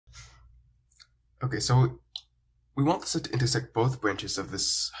Okay, so we want the set to intersect both branches of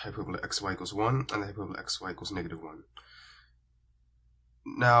this hyperbola xy equals 1 and the hyperbola xy equals -1.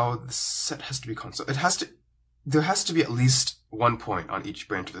 Now, the set has to be constant. There has to be at least one point on each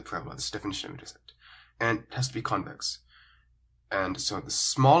branch of the parabola, this definition of intersect. And it has to be convex. And so the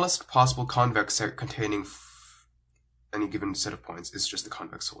smallest possible convex set containing any given set of points is just the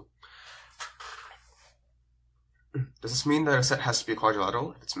convex whole. Does this mean that a set has to be a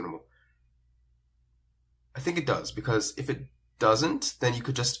quadrilateral if it's minimal? I think it does, because if it doesn't, then you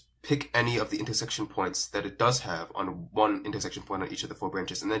could just pick any of the intersection points that it does have on one intersection point on each of the 4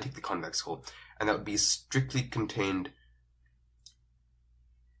 branches, and then take the convex whole. And that would be strictly contained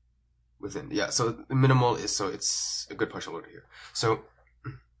within. Yeah, so the minimal is, so it's a good partial order here. So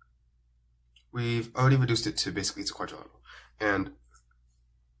we've already reduced it to basically it's a quadrilateral. And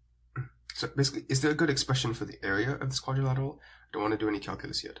so basically, is there a good expression for the area of this quadrilateral? I don't want to do any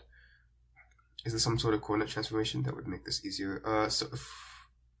calculus yet. Is there some sort of coordinate transformation that would make this easier? So if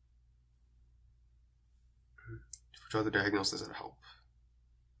we draw the diagonals, does that help?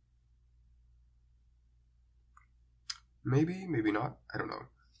 Maybe, maybe not. I don't know.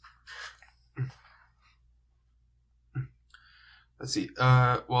 Let's see.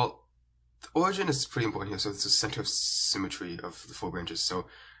 Well, the origin is pretty important here. So it's the center of symmetry of the 4 branches. So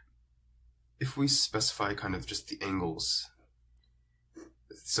if we specify kind of just the angles,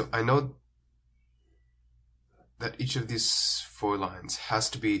 so I know that each of these 4 lines has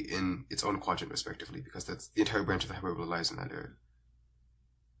to be in its own quadrant respectively, because that's the entire branch of the hyperbola lies in that area.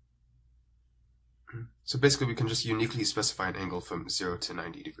 So basically we can just uniquely specify an angle from 0 to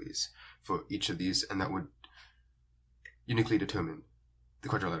 90 degrees for each of these, and that would uniquely determine the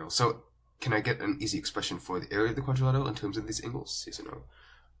quadrilateral. So can I get an easy expression for the area of the quadrilateral in terms of these angles? Yes or no?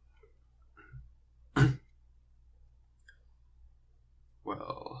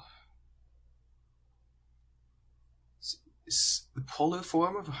 Well, is the polar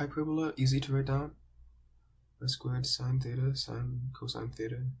form of a hyperbola easy to write down? R squared sine theta sine cosine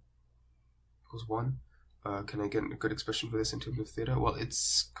theta equals 1. Can I get a good expression for this in terms of theta? Well,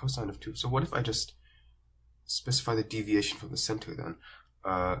 it's cosine of 2. So what if I just specify the deviation from the center then?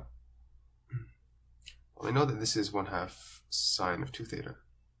 Well, I know that this is 1/2 sine of 2 theta.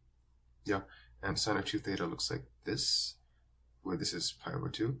 Yeah, and sine of 2 theta looks like this, where this is pi over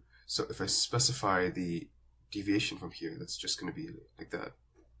 2. So if I specify the deviation from here, that's just going to be like that.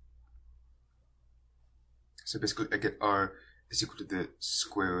 So basically I get r is equal to the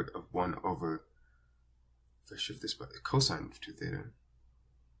square root of 1 over, if I shift this by the cosine of 2 theta,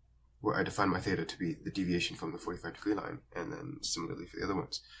 where I define my theta to be the deviation from the 45-degree line, and then similarly for the other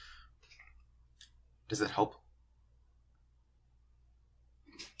ones. Does that help?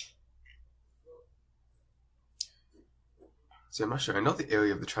 See, I'm not sure. I know the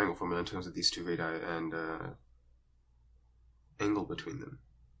area of the triangle formula in terms of these 2 radii and angle between them.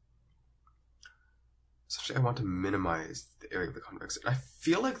 Essentially, I want to minimize the area of the convex. I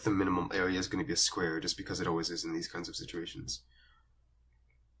feel like the minimum area is going to be a square, just because it always is in these kinds of situations.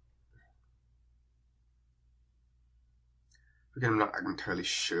 Again, I'm not entirely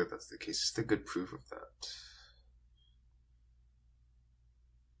sure if that's the case. It's a good proof of that.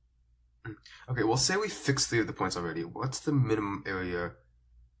 Okay, well, say we fix 3 of the points already. What's the minimum area?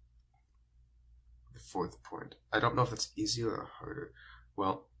 The 4th point. I don't know if that's easier or harder.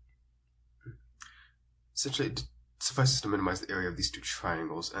 Well, essentially, it suffices to minimize the area of these 2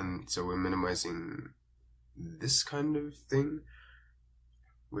 triangles, and so we're minimizing this kind of thing,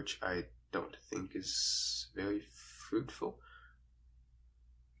 which I don't think is very fruitful.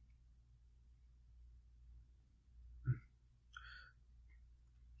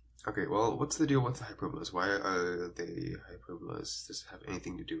 Okay, well, what's the deal with the hyperbolas? Why are they hyperbolas? Does it have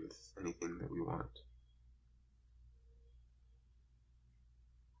anything to do with anything that we want?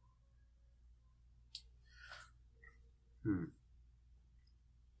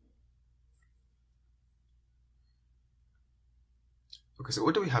 Okay, so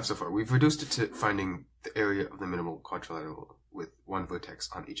what do we have so far? We've reduced it to finding the area of the minimal quadrilateral with 1 vertex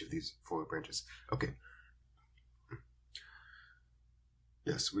on each of these 4 branches. Okay.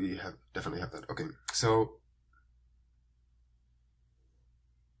 Yes, we definitely have that. Okay, so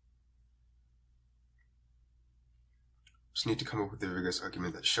just need to come up with a rigorous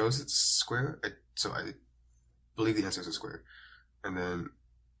argument that shows it's square. So I believe the answer is a square. And then,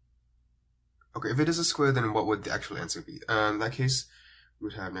 okay, if it is a square, then what would the actual answer be? In that case, we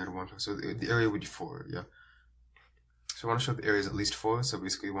would have -1. So the area would be 4, yeah? So I want to show the area is at least 4, so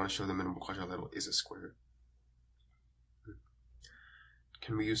basically we want to show the minimal quadrilateral is a square.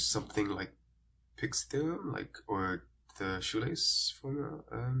 Can we use something like Pick's theorem, or the shoelace formula?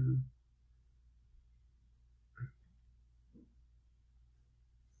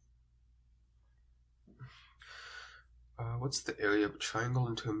 what's the area of a triangle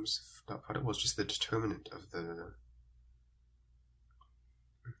in terms of dot product? Well, it's just the determinant of the...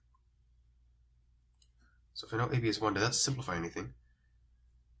 So if I know AB is 1, does that simplify anything?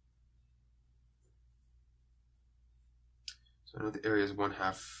 So I know the area is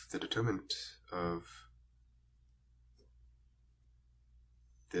 1/2 the determinant of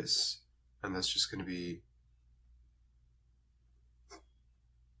this, and that's just going to be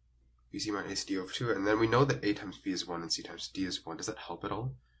BC minus AC D over 2, and then we know that A times B is 1 and C times D is 1. Does that help at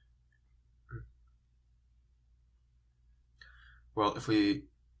all? Well, if we...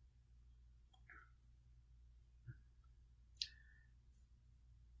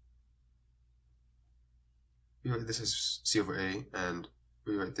 write this as C over A, and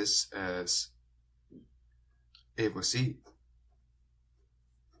we write this as A over C.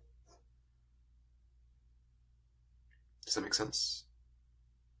 Does that make sense?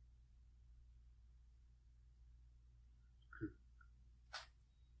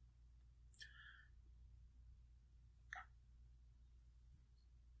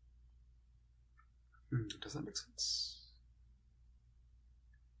 Does that make sense?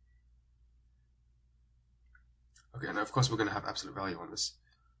 Okay, and of course we're going to have absolute value on this.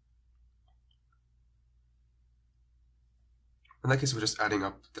 In that case, we're just adding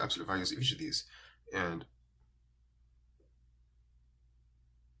up the absolute values of each of these, and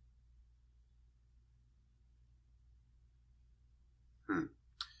if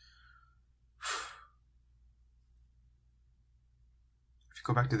you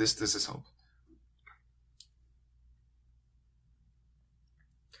go back to this, does this help?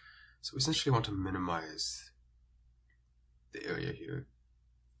 So we essentially want to minimize the area here.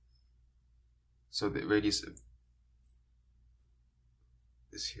 So the radius of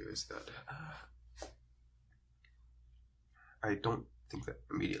this here is that. I don't think that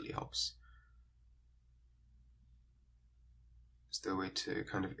immediately helps. Is there a way to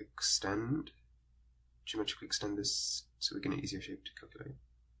kind of geometrically extend this so we get an easier shape to calculate?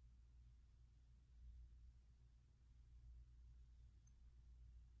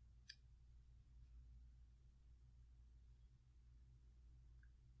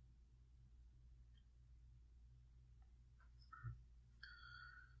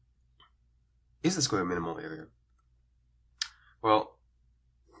 Is the square a minimal area? Well,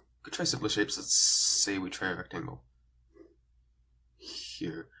 we could try simpler shapes. Let's say we try a rectangle.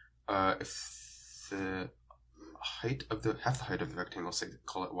 Here, if the height of half the height of the rectangle, say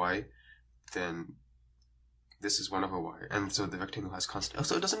call it y, then this is 1 over y, and so the rectangle has constant. Oh,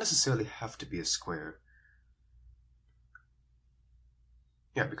 so it doesn't necessarily have to be a square.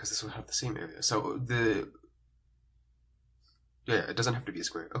 Yeah, because this will have the same area. So yeah, it doesn't have to be a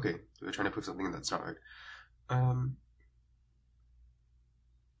square. Okay, we're trying to prove something that's not right.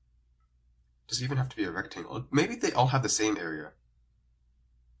 Does it even have to be a rectangle? Maybe they all have the same area.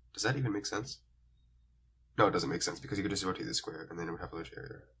 Does that even make sense? No, it doesn't make sense, because you could just rotate the square and then it would have a large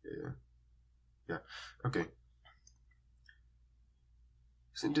area. Yeah. Okay.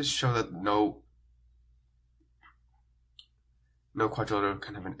 So to show that no quadrilateral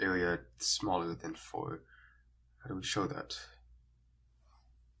can have an area smaller than 4. How do we show that?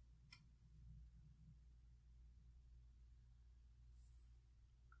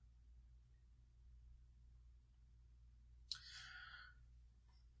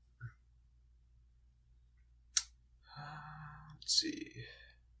 Let's see.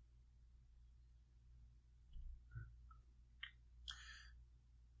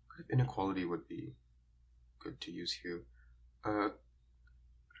 What inequality would be good to use here? Let's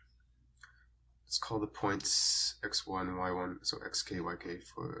call the points x1, y1, so xk, yk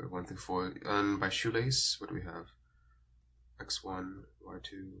for 1 through 4. And by shoelace, what do we have? x1,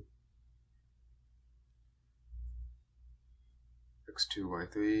 y2, x2,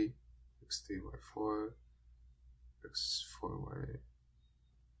 y3, x3, y4, x4,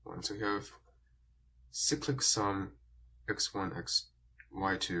 y1. So we have cyclic sum x1,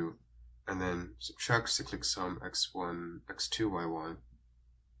 y2, and then subtract cyclic sum x1, x2, y1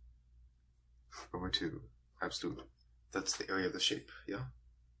 over 2. Absolutely. That's the area of the shape, yeah?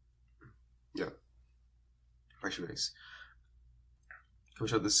 Yeah. By shoelace. Can we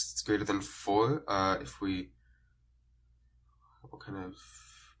show this is greater than 4? If we... What kind of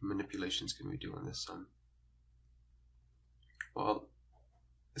manipulations can we do on this sum? Well,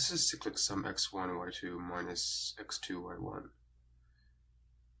 this is cyclic sum x1, y2 minus x2, y1.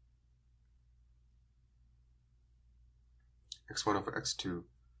 x1 over x2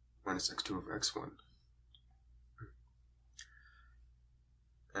 minus x2 over x1.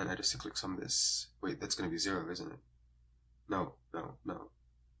 And I just cyclic sum this. Wait, that's going to be 0, isn't it? No,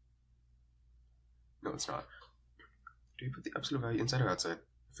 it's not. Do we put the absolute value inside or outside?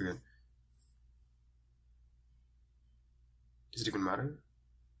 I forget. Does it even matter?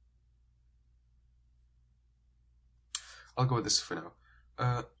 I'll go with this for now.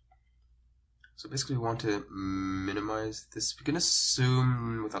 So basically we want to minimize this. We can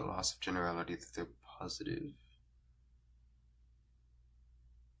assume without loss of generality that they're positive.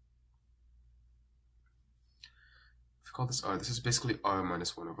 If we call this R, this is basically R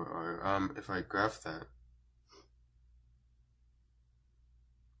minus 1 over R. If I graph that,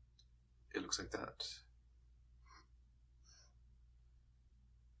 it looks like that.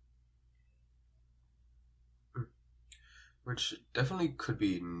 Which definitely could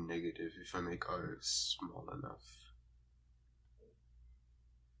be negative if I make R small enough.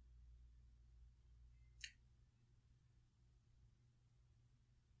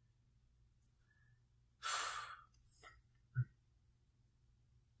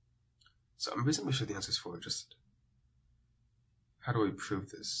 So I'm basically sure the answer is 4. Just how do I prove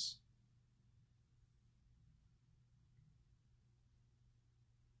this?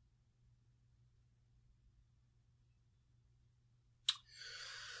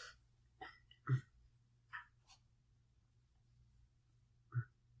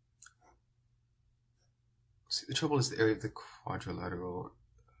 See, the trouble is the area of the quadrilateral.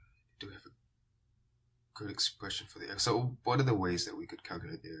 Do we have a good expression for the area? So what are the ways that we could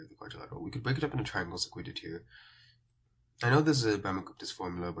calculate the area of the quadrilateral? We could break it up into triangles like we did here. I know there's a Bamukupta's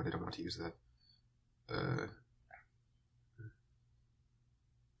formula, but I don't want to use that.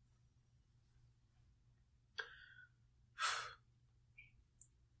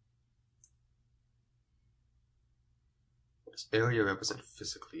 What does area represent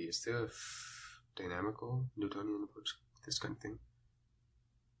physically? Is there a dynamical Newtonian approach? This kind of thing.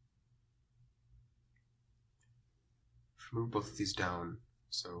 Move both of these down,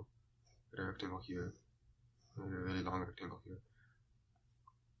 so a rectangle here, a really long rectangle here.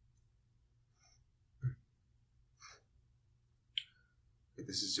 Okay,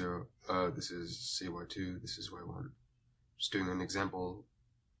 this is 0, this is say y2, this is y1. Just doing an example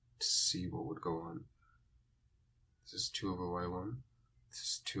to see what would go on. This is 2 over y1, this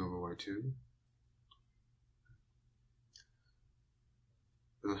is 2 over y2.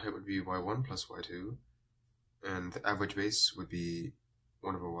 And the height would be y1 plus y2. And the average base would be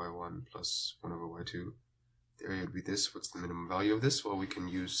 1 over y1 plus 1 over y2. The area would be this. What's the minimum value of this? Well, we can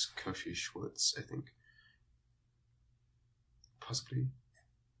use Cauchy-Schwarz, I think. Possibly.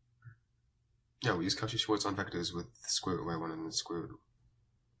 Yeah, we use Cauchy-Schwarz on vectors with the square root of y1 and the square root of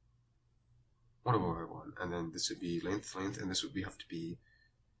 1 over y1. And then this would be length, and this would have to be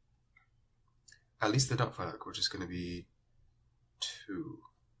at least the dot product, which is going to be 2.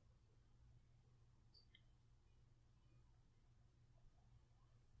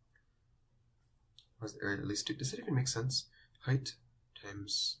 What's the area at least 2? Does that even make sense? Height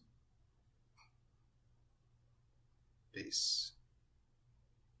times base.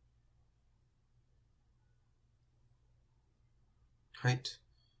 Height.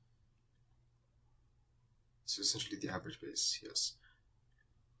 So essentially the average base, yes.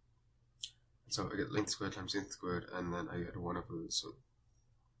 So I get length squared times length squared, and then I get 1 over, so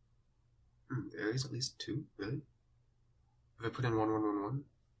the area is at least 2, really? If I put in 1, 1, 1, 1,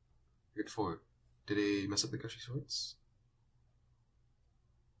 I get 4. Did I mess up the Cauchy-Schwarz?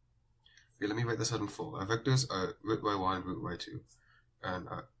 Okay, let me write this out in full. Our vectors are root y1 and root y2. And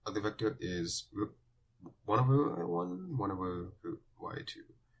our other vector is root 1 over root y1, 1 over root y2.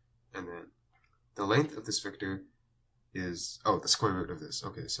 And then the length of this vector is, the square root of this.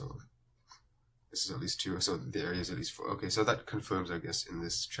 Okay, so this is at least 2, so the area is at least 4. Okay, so that confirms, I guess, in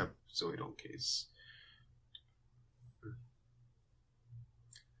this trapezoidal case.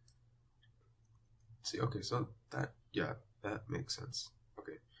 See, okay, so that, yeah, that makes sense.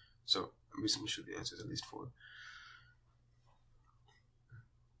 Okay, so I'm reasonably sure the answer is at least 4.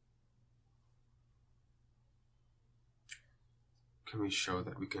 Can we show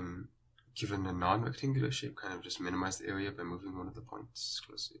that we can, given a non-rectangular shape, kind of just minimize the area by moving one of the points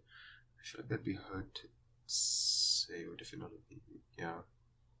closely? I feel like that'd be hard to say or definitely, yeah.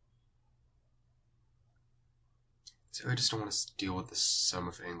 So I just don't want to deal with the sum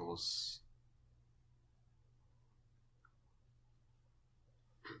of angles.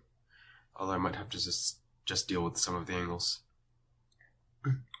 Although I might have to just deal with the sum of the angles.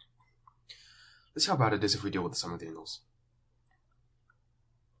 Let's see how bad it is if we deal with the sum of the angles.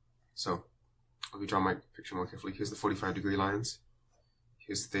 So, let me draw my picture more carefully. Here's the 45-degree lines.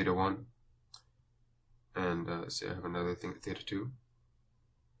 Here's the theta 1. And say I have another thing at theta 2.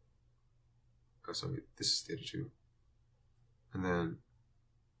 Oh, sorry, this is theta 2. And then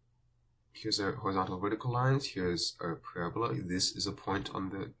Here's our horizontal vertical lines. Here's our parabola. This is a point on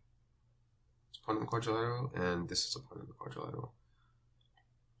the quadrilateral, and this is a point on the quadrilateral.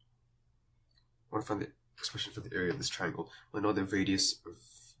 I want to find the expression for the area of this triangle. Well, I know the radius of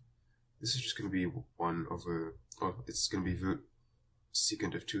this is just going to be 1 over, oh, it's going to be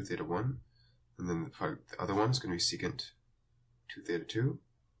secant of 2 theta 1, and then the other one is going to be secant 2 theta 2,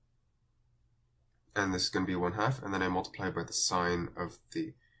 and this is going to be 1/2, and then I multiply by the sine of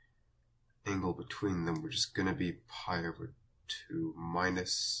the angle between them, which is going to be pi over 2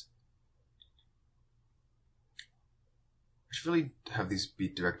 minus, I should really have these be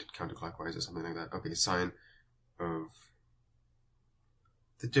directed counterclockwise or something like that. Okay, sine of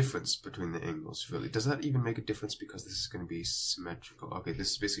the difference between the angles, really. Does that even make a difference because this is going to be symmetrical? Okay, this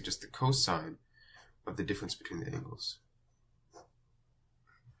is basically just the cosine of the difference between the angles.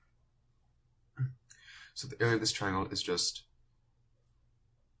 So the area of this triangle is just,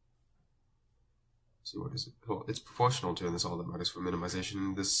 so what is it? Well, it's proportional to, and that's all that matters for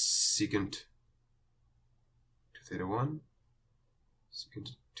minimization, the secant 2 theta 1, secant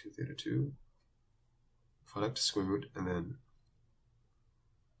 2 theta 2, product, square root, and then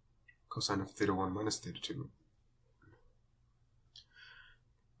cosine of theta 1 minus theta 2.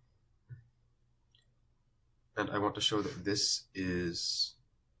 And I want to show that this is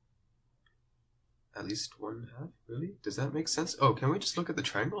at least 1/2, really? Does that make sense? Oh, can we just look at the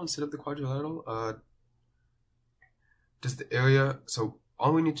triangle instead of the quadrilateral? Does the area, so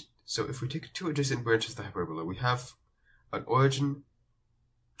all we need to, so if we take 2 adjacent branches of the hyperbola, we have an origin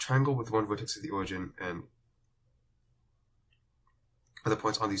triangle with 1 vertex at the origin and other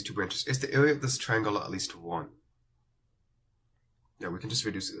points on these 2 branches. Is the area of this triangle at least 1? Yeah, we can just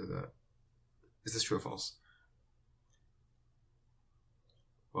reduce it to that. Is this true or false?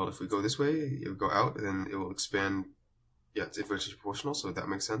 Well, if we go this way, it will go out, then it will expand. Yeah, it's inversely proportional, so that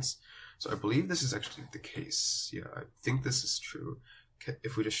makes sense. So I believe this is actually the case. Yeah, I think this is true.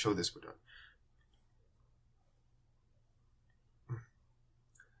 If we just show this, we're done.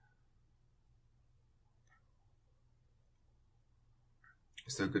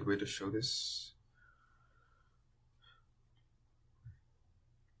 Is there a good way to show this?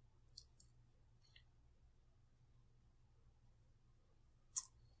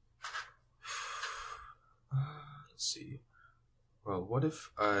 Let's see. Well, what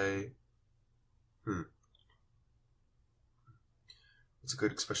if I... What's a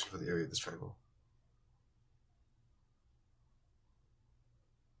good expression for the area of this triangle?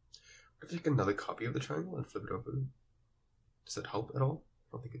 What if I take another copy of the triangle and flip it over? Does that help at all?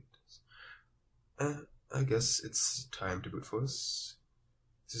 I don't think it does. I guess it's time to brute force.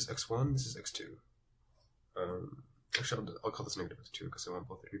 This is x1, this is x2. Actually, I'll call this negative x2 because I want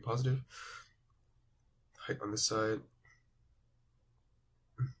both to be positive. Height on this side.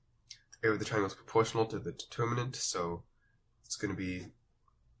 The area of the triangle is proportional to the determinant, so it's going to be,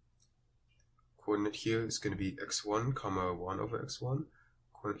 coordinate here is going to be x1 comma 1 over x1.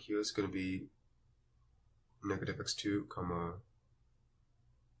 Coordinate here is going to be negative x2 comma,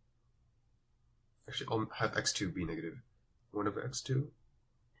 actually I'll have x2 be negative 1 over x2.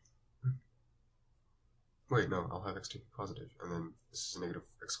 Wait, no, I'll have x2 be positive, and then this is a negative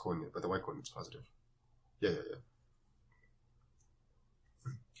x coordinate, but the y coordinate is positive. Yeah.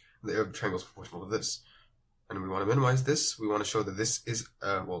 And the area of the triangle is proportional to this. And we want to minimize this. We want to show that this is,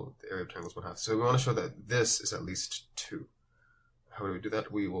 well, the area of the triangle is 1/2. So we want to show that this is at least 2. How do we do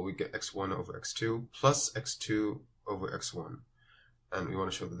that? We get x1 over x2 plus x2 over x1. And we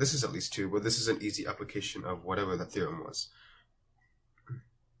want to show that this is at least 2, but this is an easy application of whatever that theorem was.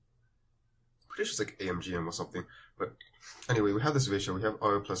 Pretty sure it's like AMGM or something. But anyway, we have this ratio. We have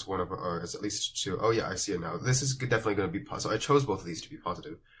r plus 1 over r is at least 2. Oh yeah, I see it now. This is definitely going to be positive. So I chose both of these to be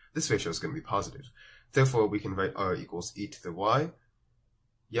positive. This ratio is going to be positive. Therefore, we can write r equals e to the y.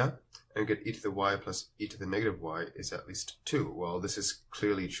 Yeah? And get e to the y plus e to the negative y is at least 2. Well, this is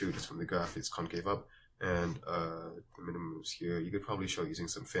clearly true just from the graph. It's concave up. And the minimum is here. You could probably show using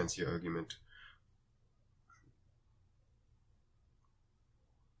some fancier argument.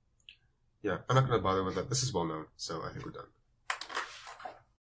 Yeah, I'm not going to bother with that. This is well known, so I think we're done.